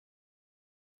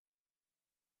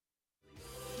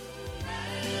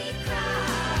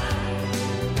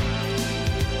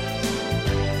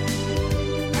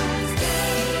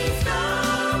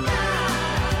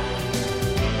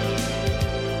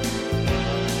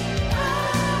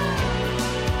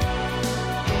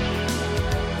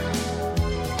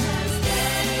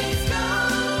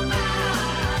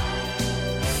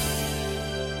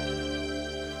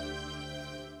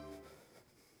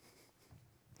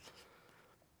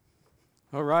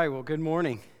All right, well, good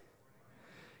morning.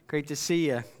 Great to see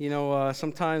you.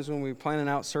 Sometimes when we're planning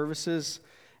out services,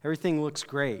 everything looks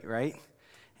great, right?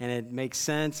 And it makes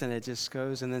sense and it just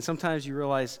goes. And then sometimes you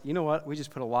realize, you know what? We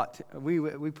just put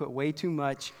we put way too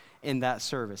much in that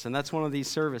service. And that's one of these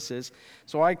services.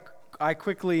 So I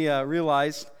quickly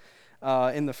realized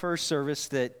in the first service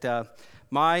that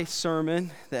my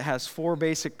sermon that has 4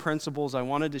 basic principles I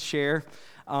wanted to share,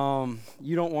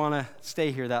 you don't want to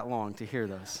stay here that long to hear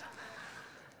those.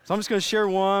 So I'm just going to share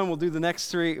one. We'll do the next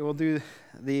 3. We'll do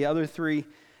the other 3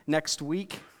 next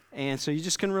week. And so you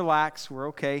just can relax. We're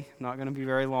okay. Not going to be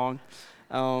very long.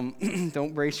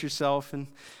 Don't brace yourself.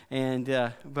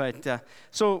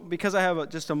 So because I have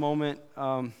just a moment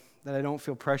that I don't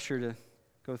feel pressure to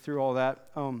go through all that,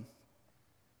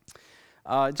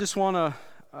 I just want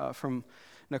to, from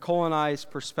Nicole and I's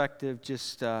perspective,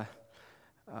 just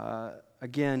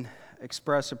again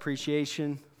express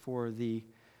appreciation for the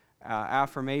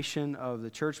affirmation of the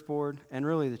church board and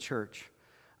really the church.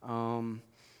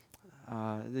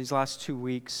 These last 2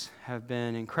 weeks have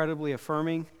been incredibly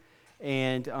affirming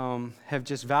and have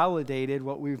just validated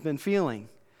what we've been feeling,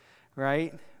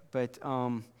 right? But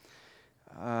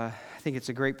I think it's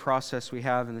a great process we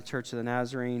have in the Church of the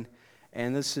Nazarene,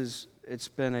 and it's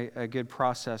been a good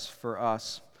process for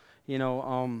us.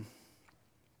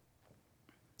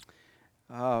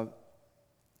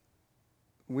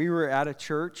 We were at a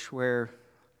church where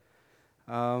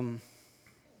probably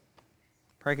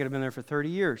could have been there for 30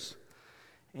 years,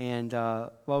 and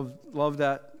loved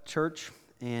that church,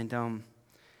 and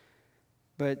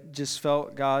but just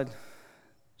felt God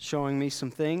showing me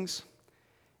some things,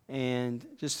 and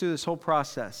just through this whole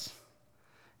process,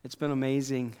 it's been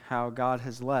amazing how God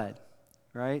has led,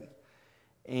 right?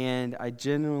 And I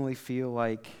genuinely feel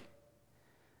like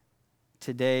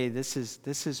today this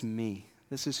is me.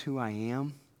 This is who I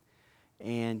am,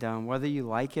 and whether you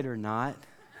like it or not,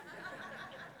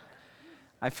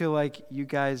 I feel like you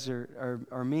guys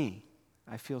are me.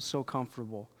 I feel so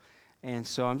comfortable, and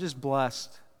so I'm just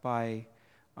blessed by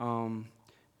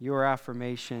your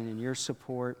affirmation and your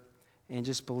support, and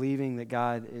just believing that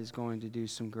God is going to do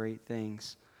some great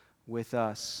things with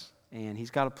us, and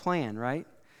He's got a plan, right?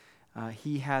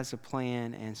 He has a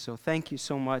plan, and so thank you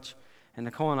so much, and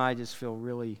Nicole and I just feel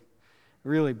really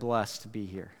blessed to be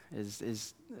here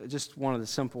is just one of the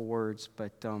simple words,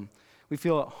 but we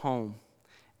feel at home,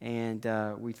 and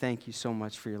we thank you so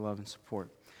much for your love and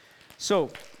support. So,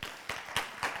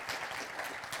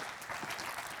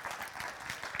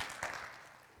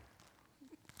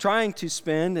 trying to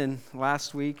spend, and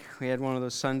last week we had one of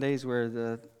those Sundays where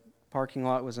the parking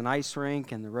lot was an ice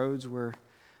rink and the roads were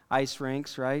ice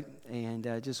rinks, right? And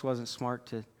it just wasn't smart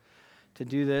to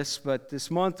do this, but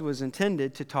this month was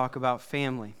intended to talk about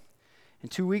family. And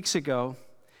 2 weeks ago,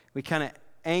 we kind of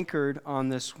anchored on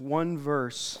this one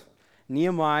verse,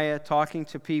 Nehemiah talking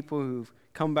to people who've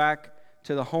come back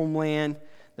to the homeland.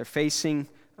 They're facing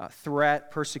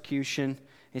threat, persecution.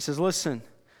 He says, listen,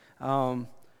 don't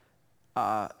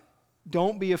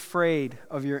be afraid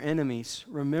of your enemies.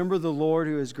 Remember the Lord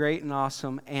who is great and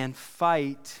awesome, and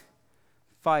fight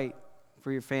for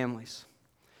your families.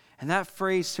 And that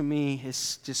phrase to me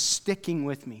is just sticking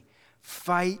with me.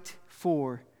 Fight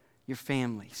for your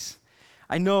families.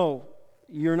 I know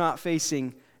you're not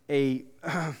facing a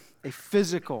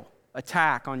physical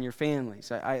attack on your families.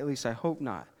 At least I hope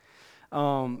not.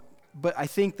 But I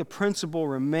think the principle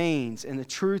remains, and the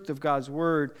truth of God's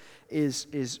word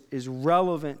is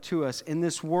relevant to us in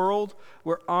this world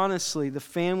where honestly the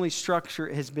family structure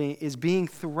is being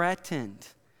threatened.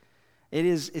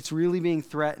 It's really being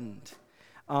threatened.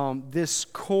 This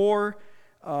core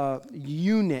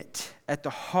unit at the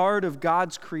heart of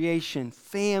God's creation,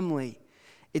 family,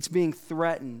 it's being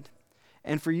threatened.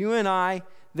 And for you and I,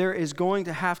 there is going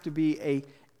to have to be a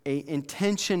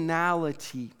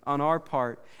intentionality on our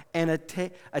part and a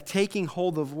taking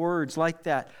hold of words like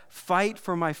that. Fight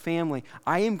for my family.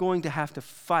 I am going to have to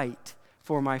fight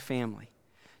for my family.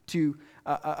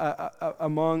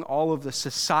 Among all of the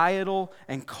societal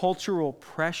and cultural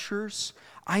pressures,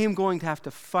 I am going to have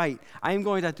to fight. I am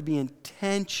going to have to be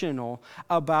intentional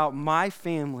about my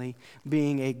family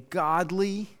being a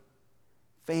godly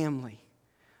family.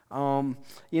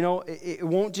 It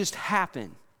won't just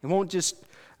happen. It won't just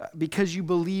because you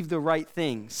believe the right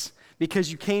things,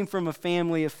 because you came from a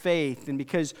family of faith, and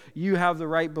because you have the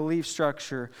right belief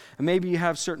structure, and maybe you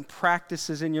have certain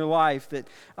practices in your life that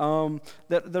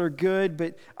are good.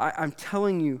 But I'm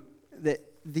telling you that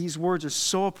these words are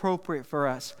so appropriate for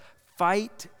us.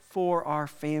 Fight for our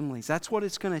families. That's what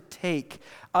it's going to take.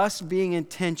 Us being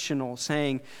intentional,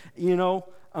 saying,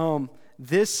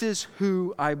 this is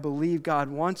who I believe God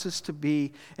wants us to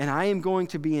be, and I am going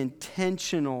to be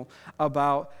intentional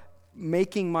about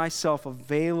making myself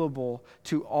available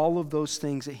to all of those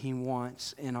things that He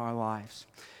wants in our lives.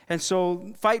 And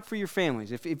so fight for your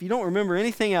families. If you don't remember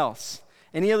anything else,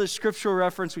 any other scriptural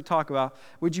reference we talk about,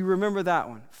 would you remember that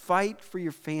one? Fight for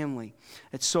your family.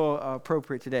 It's so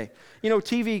appropriate today. You know,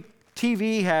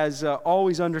 TV has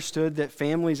always understood that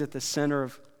family is at the center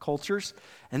of cultures.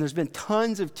 And there's been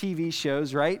tons of TV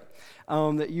shows, right,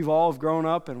 that you've all have grown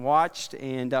up and watched.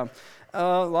 And a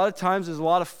lot of times there's a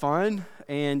lot of fun,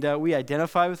 and we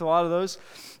identify with a lot of those.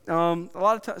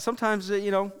 Sometimes,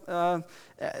 the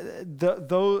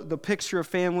picture of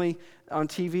family on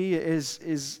TV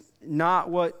is not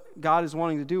what God is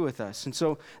wanting to do with us. And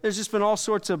so there's just been all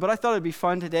sorts of, but I thought it'd be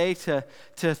fun today to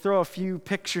throw a few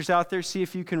pictures out there, see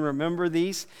if you can remember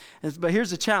these. But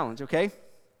here's the challenge, okay?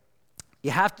 You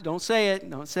have to, don't say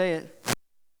it.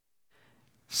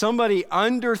 Somebody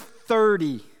under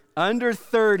 30,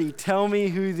 tell me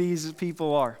who these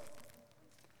people are.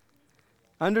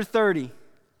 Under 30.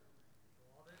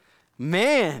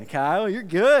 Man, Kyle, you're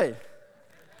good.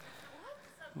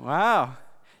 Wow.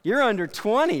 You're under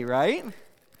 20, right?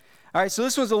 All right, so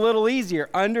this one's a little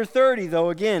easier. Under 30, though,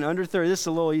 again, under 30. This is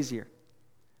a little easier.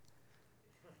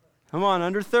 Come on,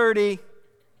 under 30.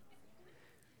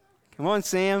 Come on,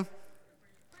 Sam.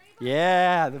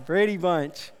 Yeah, the Brady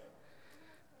Bunch.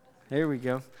 There we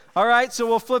go. All right, so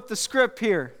we'll flip the script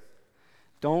here.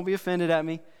 Don't be offended at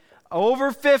me.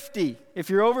 Over 50.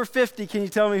 If you're over 50, can you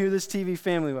tell me who this TV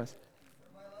family was?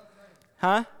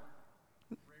 Huh?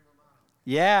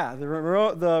 Yeah,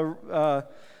 the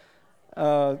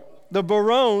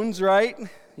Barones, right?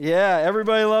 Yeah,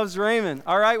 everybody loves Raymond.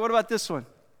 All right, what about this one?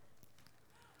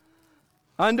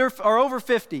 Under or over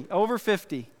 50? Over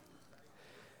 50.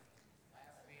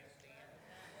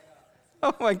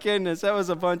 Oh my goodness, that was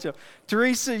a bunch of.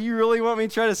 Teresa, you really want me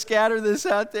to try to scatter this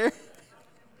out there?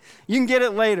 You can get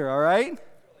it later, all right?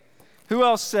 Who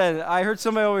else said it? I heard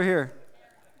somebody over here.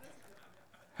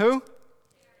 Who?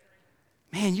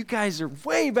 Man, you guys are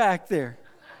way back there.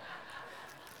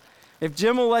 If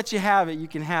Jim will let you have it, you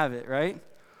can have it, right?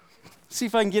 See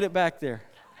if I can get it back there.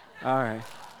 All right.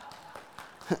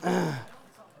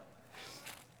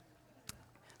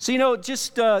 So,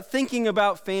 just thinking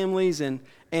about families and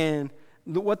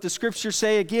what the scriptures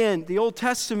say, again, the Old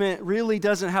Testament really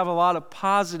doesn't have a lot of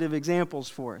positive examples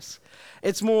for us.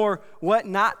 It's more what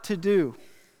not to do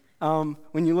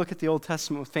when you look at the Old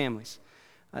Testament with families.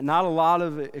 Not a lot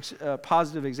of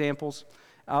positive examples,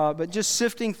 but just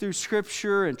sifting through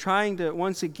Scripture and trying to,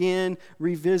 once again,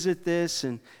 revisit this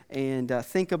and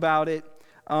think about it.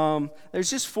 There's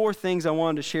just 4 things I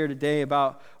wanted to share today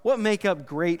about what make up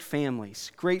great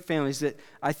families that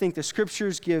I think the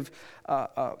Scriptures give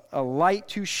a light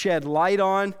to shed light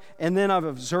on, and then I've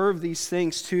observed these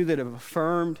things too that have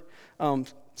affirmed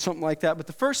something like that. But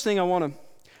the first thing I want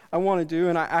to do,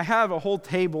 and I have a whole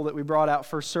table that we brought out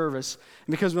first service,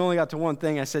 and because we only got to one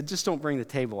thing, I said, just don't bring the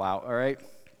table out, all right?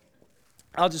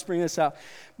 I'll just bring this out.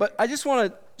 But I just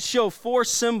want to show 4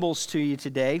 symbols to you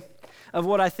today of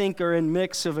what I think are in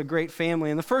mix of a great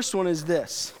family. And the first one is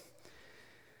this.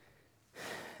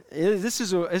 This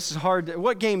is hard.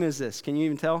 What game is this? Can you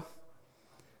even tell?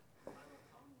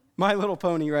 My Little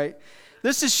Pony, right?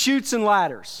 This is Chutes and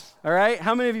Ladders, all right?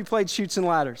 How many of you played Chutes and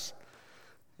Ladders?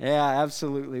 Yeah,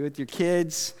 absolutely. With your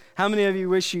kids. How many of you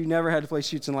wish you never had to play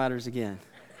Chutes and Ladders again?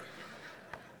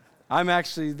 I'm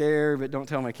actually there, but don't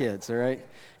tell my kids, all right?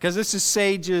 Because this is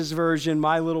Sage's version,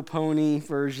 My Little Pony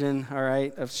version, all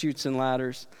right, of Chutes and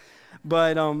Ladders.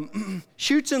 But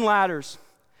Chutes and Ladders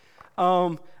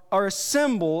are a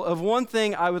symbol of one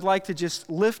thing I would like to just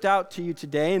lift out to you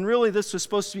today. And really, this was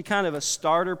supposed to be kind of a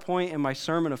starter point in my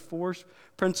sermon of 4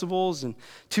 principles, and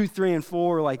 2, 3, and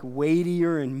 4 are like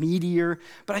weightier and meatier.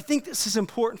 But I think this is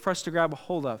important for us to grab a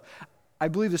hold of. I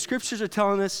believe the Scriptures are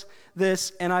telling us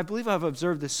this, and I believe I've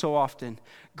observed this so often.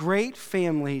 Great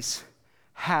families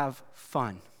have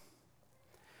fun.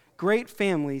 Great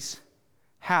families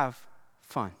have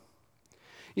fun.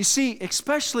 You see,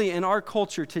 especially in our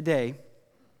culture today,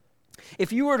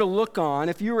 if you were to look on,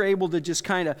 if you were able to just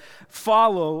kind of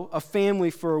follow a family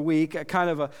for a week, a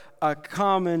kind of a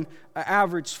common,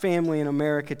 average family in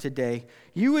America today,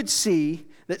 you would see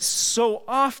that so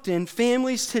often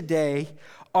families today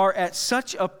are at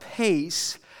such a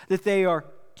pace that they are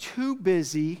too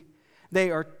busy,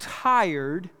 they are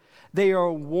tired, they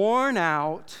are worn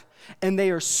out, and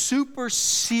they are super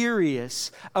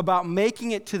serious about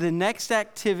making it to the next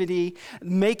activity,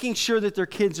 making sure that their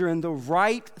kids are in the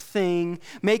right thing,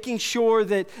 making sure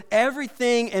that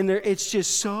everything, and it's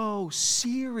just so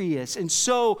serious and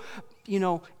so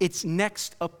it's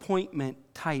next appointment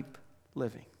type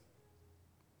living.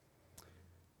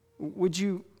 Would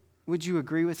you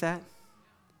agree with that?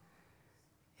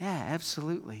 Yeah,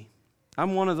 absolutely.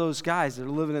 I'm one of those guys that are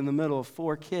living in the middle of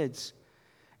 4 kids.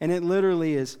 And it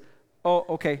literally is, oh,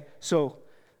 okay, so,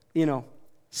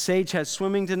 Sage has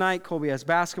swimming tonight, Colby has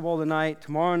basketball tonight,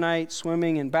 tomorrow night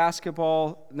swimming and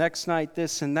basketball, next night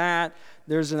this and that,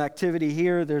 there's an activity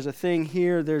here, there's a thing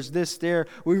here, there's this there.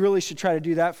 We really should try to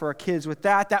do that for our kids with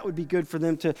that. That would be good for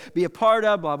them to be a part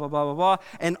of, blah, blah, blah, blah, blah.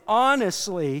 And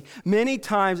honestly, many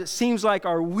times it seems like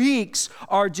our weeks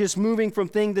are just moving from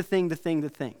thing to thing to thing to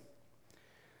thing.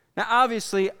 Now,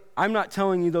 obviously, I'm not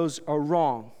telling you those are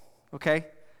wrong, okay?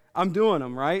 I'm doing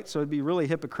them, right? So it'd be really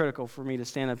hypocritical for me to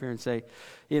stand up here and say,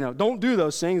 don't do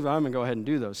those things, but I'm going to go ahead and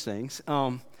do those things.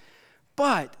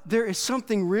 But there is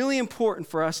something really important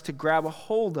for us to grab a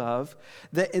hold of,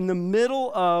 that in the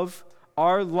middle of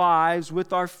our lives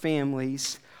with our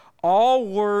families, all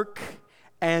work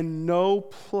and no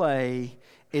play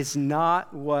is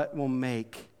not what will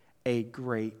make a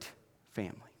great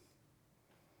family.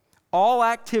 All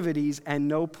activities and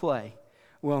no play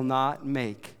will not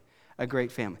make a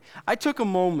great family. I took a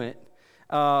moment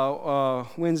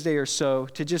Wednesday or so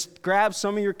to just grab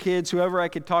some of your kids, whoever I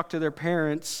could talk to their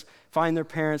parents, find their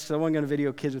parents, because I wasn't going to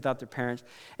video kids without their parents,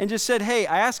 and just said, hey,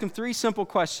 I asked them 3 simple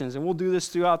questions, and we'll do this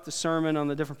throughout the sermon on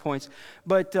the different points,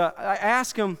 but I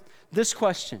asked them this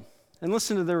question, and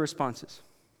listen to their responses.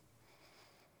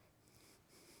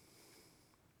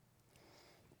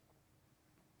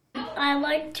 I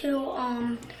like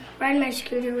to ride my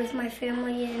scooter with my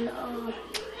family and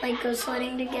go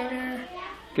sledding together.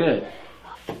 Good.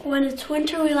 When it's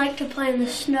winter, we like to play in the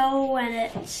snow. When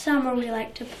it's summer, we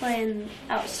like to play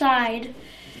outside.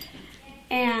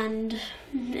 And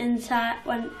inside,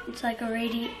 when it's like a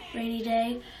rainy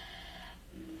day,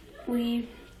 we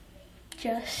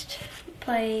just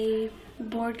play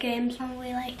board games.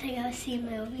 We like to go see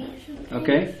movies.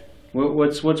 Okay.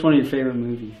 What's one of your favorite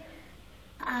movies?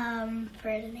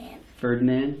 Ferdinand.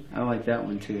 Ferdinand? I like that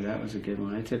one too. That was a good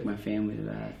one. I took my family to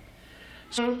that.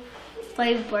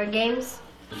 Play board games.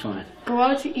 Fun. Go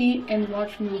out to eat and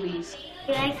watch movies.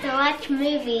 We like to watch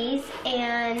movies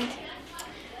and,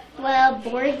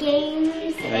 board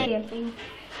games and camping.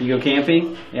 You go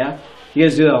camping? Yeah? You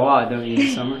guys do that a lot, don't you, in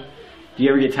the summer? Do you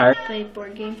ever get tired? Play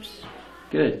board games.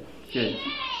 Good.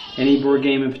 Any board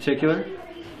game in particular?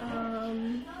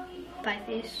 Pie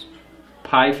Face.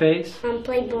 Pie Face?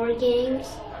 Play board games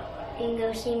and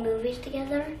go see movies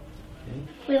together. Okay.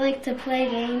 We like to play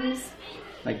games.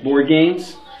 Like board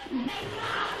games?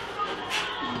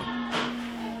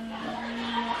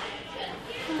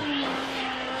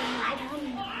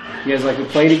 You guys like to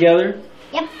play together?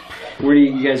 Yep. Where do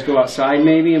you guys go outside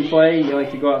maybe and play? You like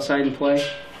to go outside and play?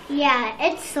 Yeah,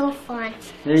 it's so fun.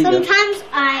 There you sometimes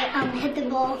I hit the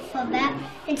ball with a bat,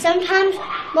 and sometimes,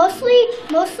 sometimes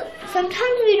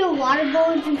we do water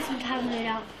bowls and sometimes we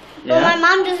don't. Yeah? But my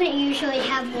mom doesn't usually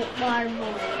have water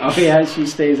bowls. Oh yeah, she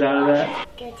stays out of that?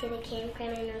 Go to the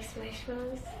campground and roast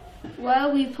marshmallows.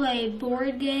 Well, we play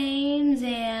board games,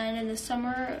 and in the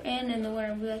summer and in the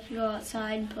winter, we like to go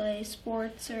outside and play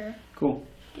sports or... Cool.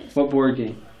 Yes. What board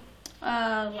game?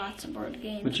 Lots of board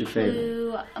games. What's your favorite?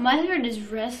 Clue. My favorite is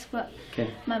Risk, but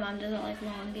Okay. my mom doesn't like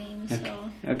long games, Okay.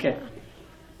 so... Okay.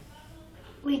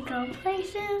 We go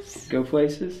places. Go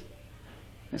places?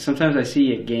 Sometimes I see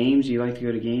you at games. You like to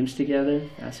go to games together?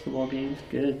 Basketball games?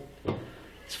 Good.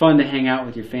 It's fun to hang out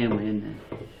with your family, isn't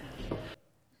it?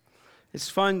 It's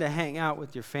fun to hang out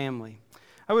with your family.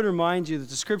 I would remind you that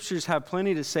the scriptures have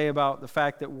plenty to say about the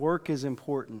fact that work is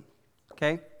important.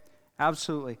 Okay?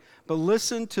 Absolutely. But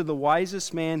listen to the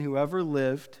wisest man who ever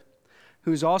lived,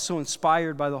 who's also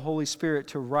inspired by the Holy Spirit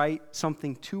to write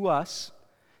something to us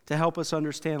to help us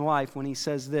understand life when he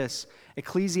says this.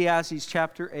 Ecclesiastes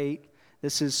chapter 8.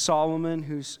 This is Solomon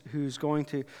who's going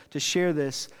to share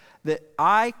this. That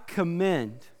I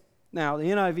commend. Now, the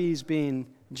NIV is being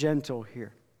gentle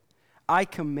here. I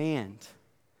command.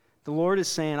 The Lord is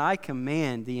saying, I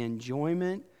command the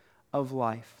enjoyment of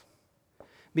life.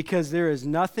 Because there is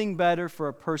nothing better for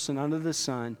a person under the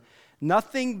sun,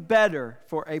 nothing better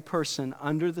for a person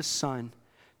under the sun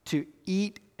to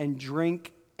eat and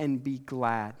drink and be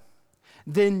glad.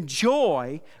 Then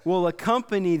joy will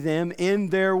accompany them in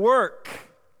their work.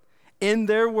 In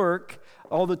their work,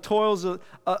 all the toils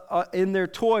in their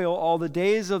toil, all the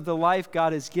days of the life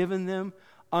God has given them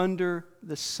under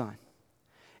the sun.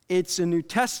 It's a New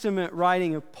Testament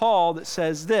writing of Paul that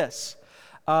says this.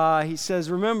 He says,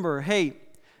 remember, hey,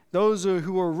 those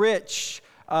who are rich,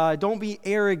 Don't be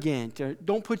arrogant. Or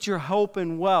don't put your hope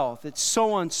in wealth. It's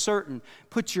so uncertain.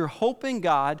 Put your hope in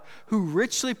God, who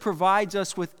richly provides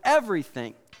us with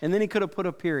everything. And then he could have put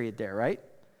a period there, right?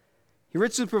 He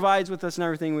richly provides with us and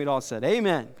everything we'd all said.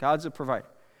 Amen. God's a provider.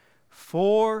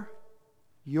 For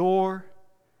your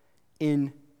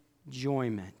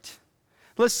enjoyment.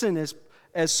 Listen,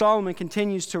 as Solomon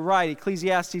continues to write,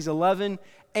 Ecclesiastes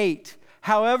 11:8.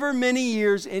 However many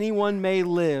years anyone may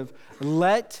live,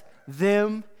 let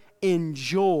them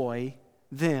enjoy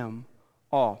them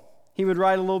all. He would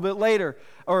write a little bit later,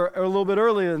 or a little bit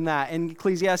earlier than that, in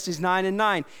Ecclesiastes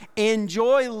 9:9.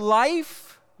 Enjoy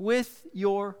life with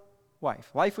your wife.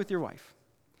 Life with your wife.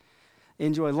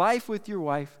 Enjoy life with your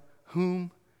wife,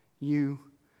 whom you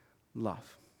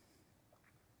love.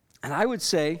 And I would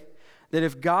say that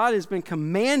if God has been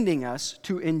commanding us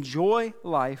to enjoy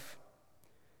life,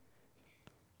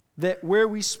 that where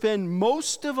we spend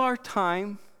most of our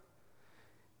time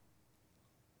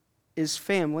is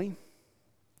family,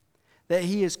 that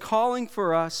he is calling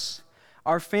for us,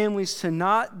 our families, to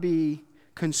not be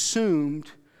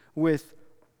consumed with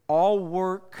all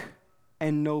work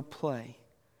and no play,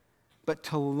 but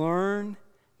to learn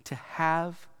to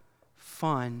have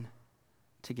fun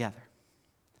together.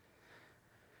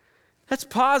 That's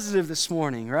positive this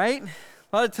morning, right?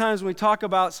 A lot of times when we talk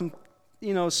about some,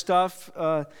 stuff,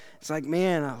 it's like,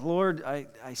 man, Lord,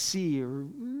 I see,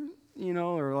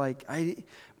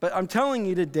 but I'm telling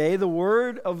you today, the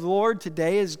word of the Lord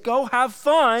today is go have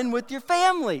fun with your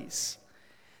families.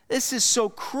 This is so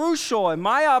crucial. And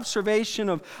my observation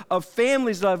of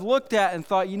families that I've looked at and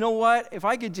thought, you know what? If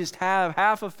I could just have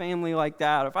half a family like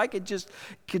that, if I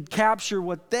could capture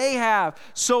what they have.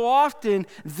 So often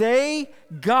they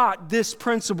got this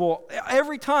principle.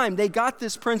 Every time they got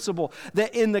this principle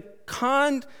that in the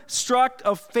construct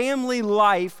of family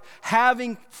life,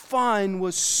 having fun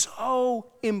was so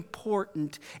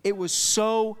important. It was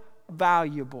so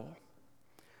valuable.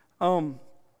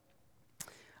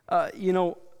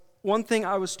 One thing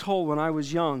I was told when I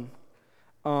was young,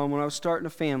 when I was starting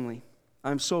a family,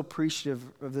 I'm so appreciative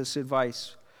of this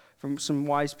advice from some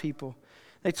wise people.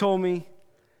 They told me,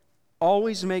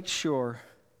 always make sure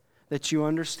that you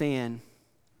understand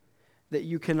that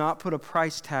you cannot put a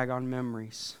price tag on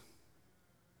memories.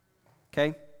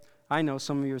 Okay? I know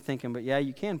some of you are thinking, but yeah,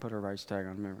 you can put a price tag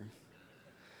on memories.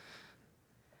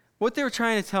 What they were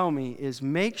trying to tell me is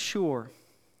make sure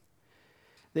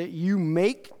that you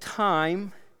make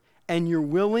time and you're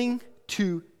willing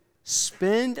to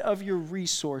spend of your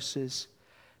resources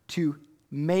to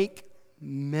make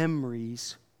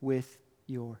memories with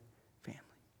your family.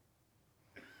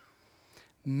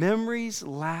 Memories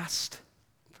last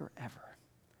forever.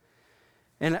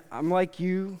 And I'm like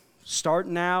you,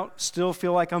 starting out, still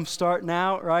feel like I'm starting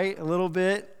out, right? A little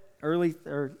bit early,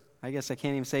 or I guess I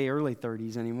can't even say early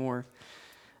 30s anymore.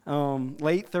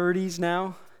 Late 30s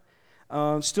now.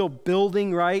 Still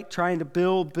building, right? Trying to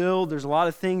build. There's a lot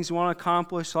of things you want to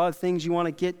accomplish, a lot of things you want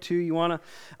to get to. You want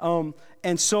to,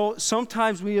 and so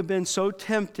sometimes we have been so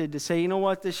tempted to say, you know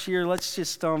what, this year, let's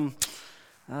just, let's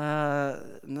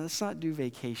not do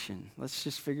vacation. Let's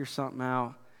just figure something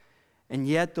out. And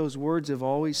yet those words have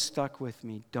always stuck with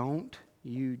me. Don't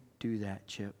you do that,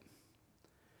 Chip.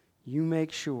 You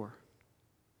make sure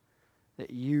that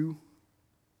you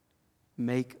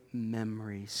make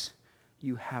memories.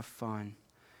 You have fun.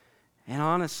 And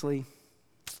honestly,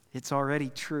 it's already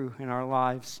true in our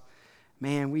lives.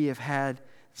 Man, we have had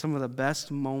some of the best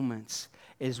moments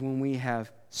is when we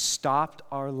have stopped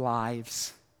our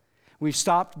lives. We've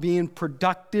stopped being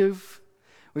productive.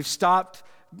 We've stopped,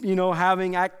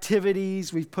 having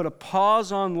activities. We've put a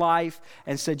pause on life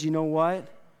and said, you know what?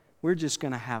 We're just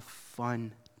going to have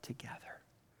fun together.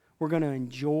 We're going to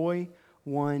enjoy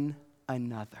one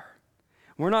another.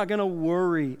 We're not going to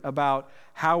worry about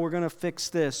how we're going to fix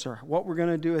this or what we're going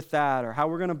to do with that or how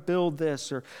we're going to build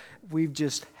this, or we've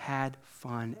just had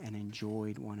fun and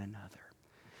enjoyed one another.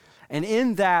 And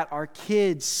in that, our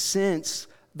kids sense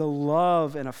the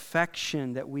love and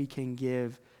affection that we can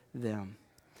give them.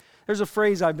 There's a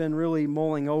phrase I've been really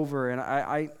mulling over, and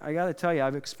I got to tell you,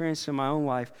 I've experienced it in my own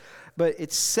life, but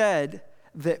it's said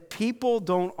that people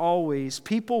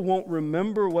won't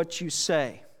remember what you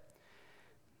say.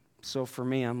 So for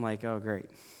me, I'm like, oh, great.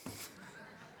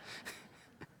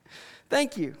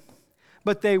 Thank you.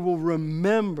 But they will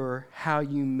remember how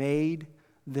you made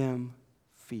them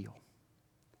feel.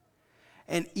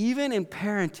 And even in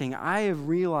parenting, I am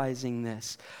realizing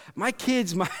this. My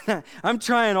kids, I'm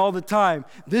trying all the time.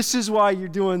 This is why you're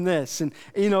doing this. And,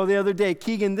 the other day,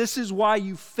 Keegan, this is why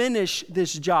you finish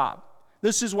this job.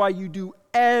 This is why you do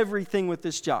everything with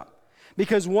this job.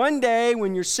 Because one day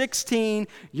when you're 16,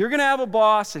 you're going to have a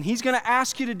boss and he's going to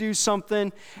ask you to do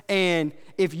something. And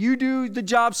if you do the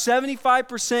job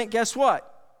 75%, guess what?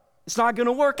 It's not going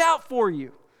to work out for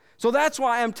you. So that's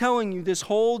why I'm telling you this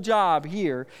whole job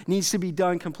here needs to be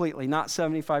done completely, not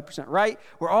 75%, right?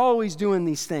 We're always doing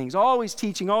these things, always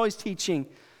teaching.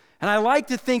 And I like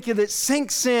to think that it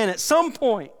sinks in at some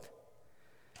point.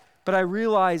 But I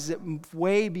realize that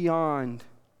way beyond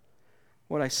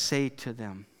what I say to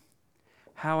them,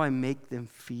 how I make them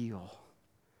feel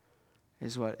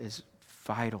is what is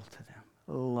vital to them.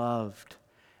 Loved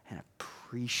and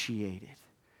appreciated.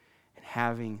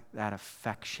 Having that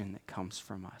affection that comes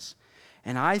from us.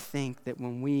 And I think that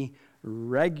when we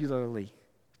regularly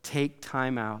take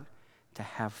time out to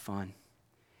have fun,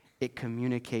 it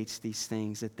communicates these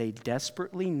things that they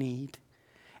desperately need,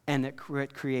 and it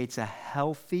creates a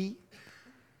healthy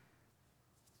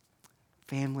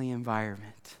family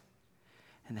environment.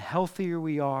 And the healthier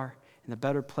we are, and the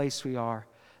better place we are,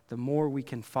 the more we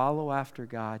can follow after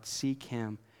God, seek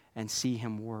Him, and see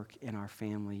Him work in our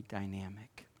family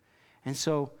dynamic. And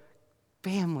so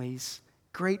families,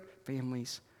 great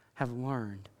families, have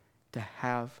learned to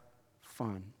have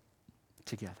fun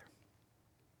together.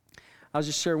 I'll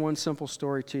just share one simple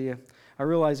story to you. I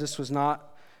realize this was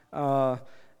not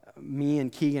me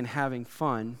and Keegan having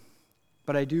fun,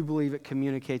 but I do believe it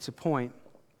communicates a point.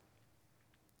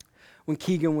 When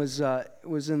Keegan was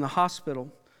in the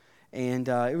hospital, and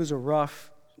it was a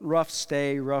rough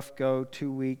stay, rough go,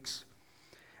 2 weeks.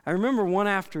 I remember one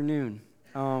afternoon,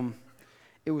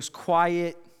 it was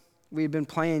quiet. We had been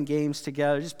playing games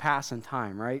together, just passing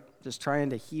time, right? Just trying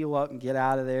to heal up and get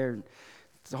out of there. And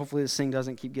hopefully this thing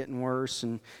doesn't keep getting worse.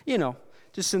 And,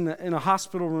 just in a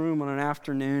hospital room on an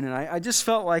afternoon. And I just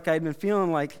felt like I'd been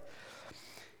feeling like,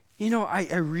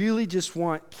 I really just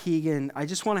want Keegan, I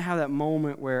just want to have that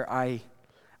moment where I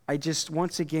just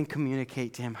once again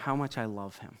communicate to him how much I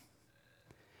love him.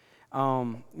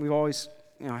 We've always,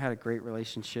 had a great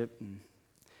relationship. And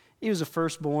he was a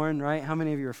firstborn, right? How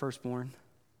many of you are firstborn?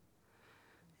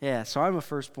 Yeah, so I'm a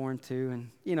firstborn too.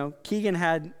 And, Keegan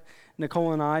had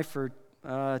Nicole and I for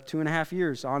 2.5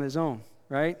 years on his own,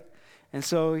 right? And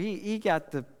so he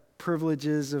got the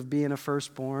privileges of being a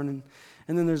firstborn.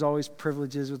 And then there's always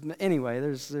privileges with, anyway,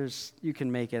 there's you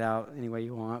can make it out any way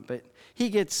you want. But he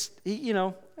gets,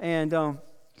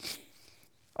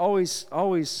 always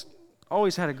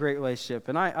had a great relationship.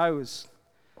 And I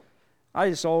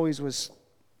just always was,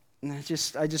 I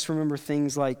just remember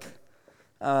things like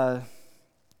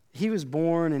he was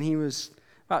born and he was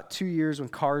about 2 years when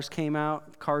Cars came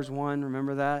out. Cars 1,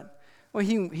 remember that? Well,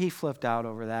 he flipped out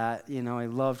over that. He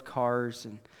loved Cars.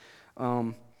 And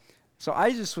so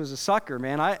I just was a sucker,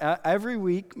 man. I every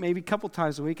week, maybe a couple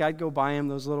times a week, I'd go buy him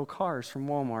those little cars from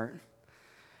Walmart.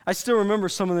 I still remember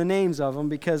some of the names of them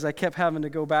because I kept having to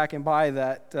go back and buy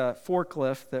that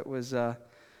forklift that was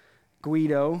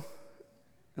Guido,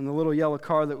 and the little yellow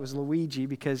car that was Luigi,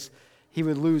 because he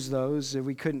would lose those and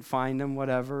we couldn't find them,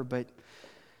 whatever. But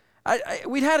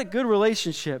we'd had a good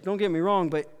relationship, don't get me wrong,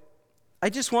 but I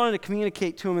just wanted to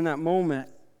communicate to him in that moment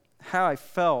how I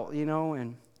felt,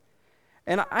 and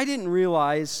I didn't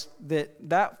realize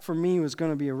that for me was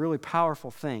going to be a really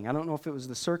powerful thing. I don't know if it was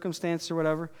the circumstance or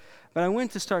whatever, but I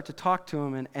went to start to talk to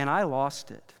him, and I lost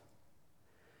it.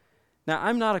 Now,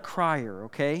 I'm not a crier,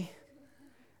 okay?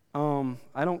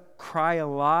 I don't cry a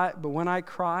lot, but when I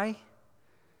cry,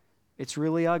 it's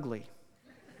really ugly.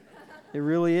 It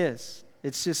really is.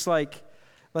 It's just like,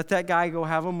 let that guy go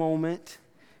have a moment,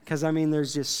 because,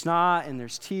 there's just snot, and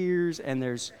there's tears, and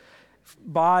there's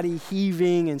body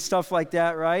heaving and stuff like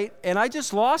that, right? And I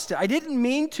just lost it. I didn't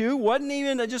mean to,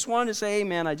 I just wanted to say, hey,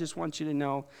 man, I just want you to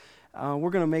know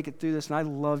we're going to make it through this, and I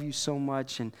love you so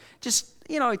much. And just,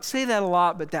 I'd say that a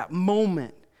lot, but that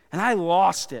moment, and I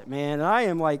lost it, man. And I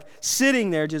am like sitting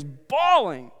there just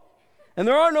bawling, and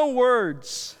there are no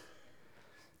words.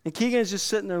 And Keegan's just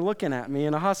sitting there looking at me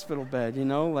in a hospital bed,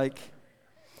 And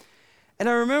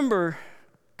I remember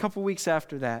a couple weeks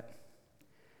after that,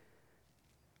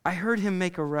 I heard him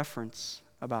make a reference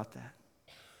about that.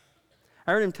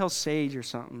 I heard him tell Sage or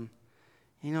something,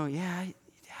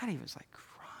 Daddy was like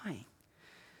crying.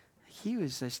 He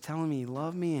was just telling me he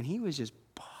loved me, and he was just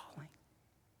bawling.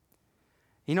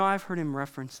 I've heard him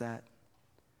reference that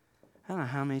I don't know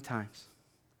how many times.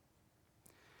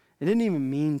 I didn't even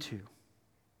mean to.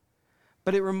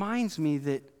 But it reminds me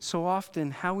that so often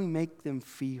how we make them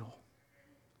feel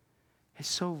is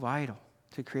so vital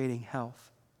to creating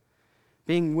health.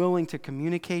 being willing to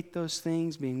communicate those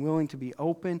things, being willing to be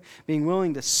open, being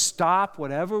willing to stop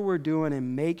whatever we're doing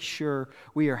and make sure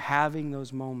we are having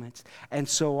those moments. And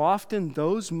so often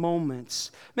those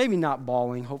moments, maybe not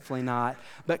bawling, hopefully not,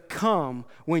 but come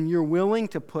when you're willing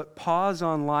to put pause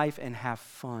on life and have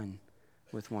fun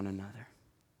with one another.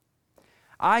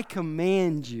 I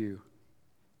command you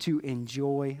to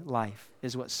enjoy life,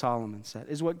 is what Solomon said,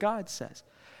 is what God says.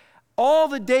 All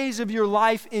the days of your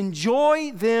life,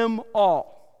 enjoy them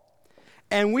all.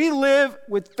 And we live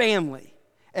with family.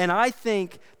 And I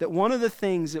think that one of the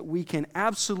things that we can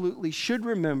absolutely should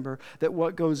remember, that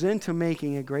what goes into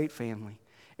making a great family,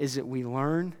 is that we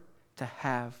learn to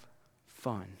have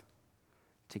fun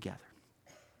together.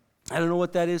 I don't know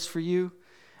what that is for you.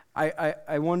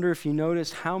 I wonder if you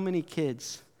noticed how many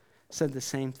kids said the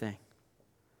same thing.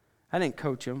 I didn't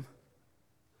coach them.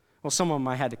 Well, some of them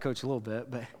I had to coach a little bit,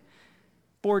 but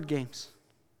board games.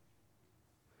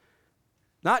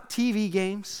 Not TV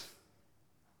games.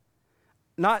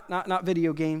 Not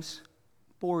video games.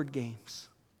 Board games.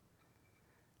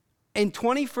 In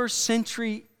 21st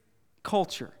century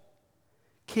culture,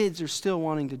 kids are still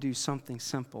wanting to do something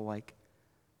simple like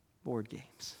board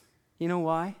games. You know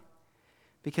why?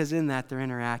 Because in that, they're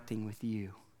interacting with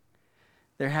you.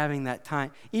 They're having that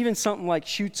time. Even something like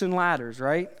Chutes and Ladders,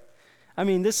 right? I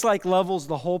mean, this like levels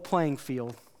the whole playing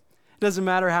field. It doesn't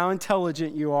matter how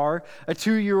intelligent you are, a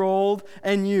 2-year-old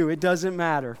and you, it doesn't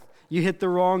matter. You hit the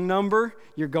wrong number,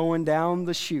 you're going down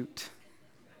the chute.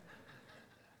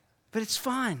 But it's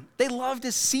fun. They love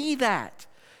to see that.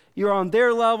 You're on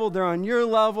their level, they're on your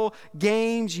level.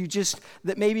 Games,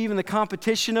 that maybe even the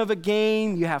competition of a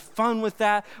game, you have fun with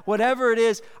that. Whatever it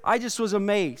is, I just was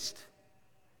amazed.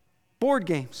 Board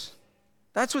games.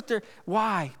 That's what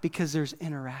why? Because there's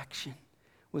interaction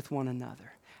with one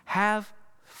another. Have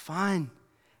fun.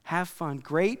 Have fun.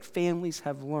 Great families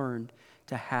have learned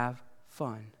to have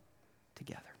fun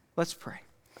together. Let's pray.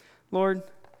 Lord,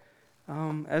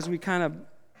 as we kind of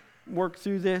work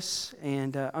through this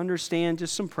and understand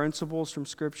just some principles from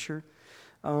Scripture,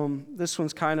 this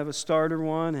one's kind of a starter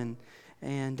one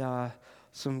and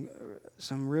some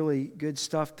really good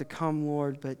stuff to come,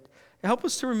 Lord, but help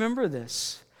us to remember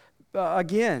this.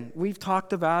 Again, we've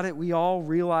talked about it. We all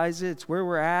realize it. It's where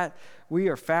we're at. We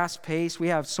are fast-paced. We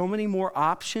have so many more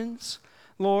options,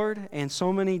 Lord, and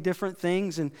so many different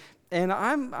things. And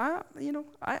I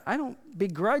don't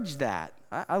begrudge that.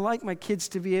 I like my kids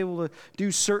to be able to do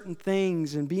certain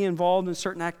things and be involved in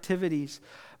certain activities.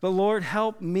 But Lord,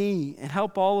 help me and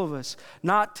help all of us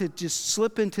not to just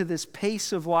slip into this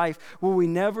pace of life where we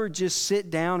never just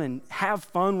sit down and have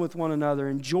fun with one another,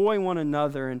 enjoy one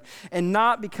another, and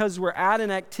not because we're at an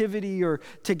activity or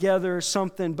together or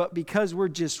something, but because we're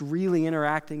just really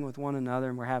interacting with one another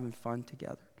and we're having fun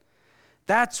together.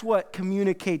 That's what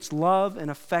communicates love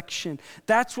and affection.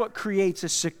 That's what creates a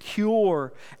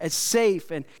secure, a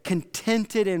safe, and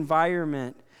contented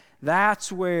environment.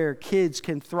 That's where kids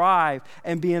can thrive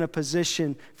and be in a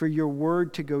position for your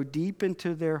word to go deep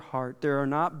into their heart. There are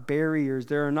not barriers.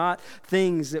 There are not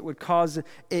things that would cause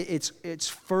it's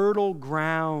fertile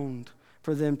ground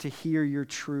for them to hear your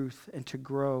truth and to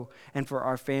grow and for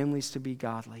our families to be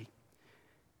godly.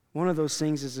 One of those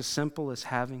things is as simple as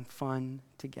having fun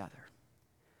together.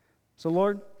 So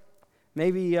Lord,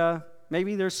 maybe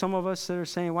there's some of us that are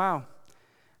saying, wow,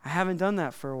 I haven't done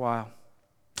that for a while.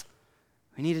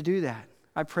 We need to do that.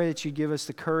 I pray that you give us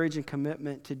the courage and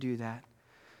commitment to do that.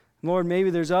 Lord, maybe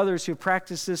there's others who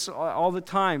practice this all the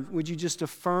time. Would you just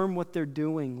affirm what they're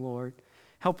doing, Lord?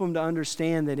 Help them to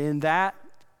understand that in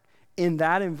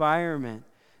that environment,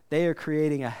 they are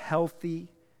creating a healthy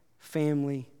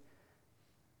family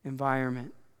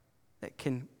environment that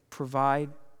can provide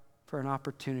for an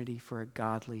opportunity for a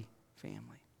godly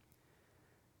family.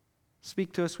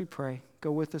 Speak to us, we pray.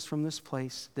 Go with us from this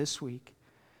place this week.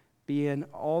 Be in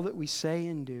all that we say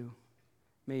and do.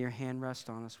 May your hand rest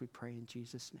on us, we pray in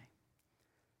Jesus' name.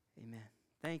 Amen.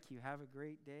 Thank you. Have a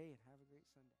great day and have a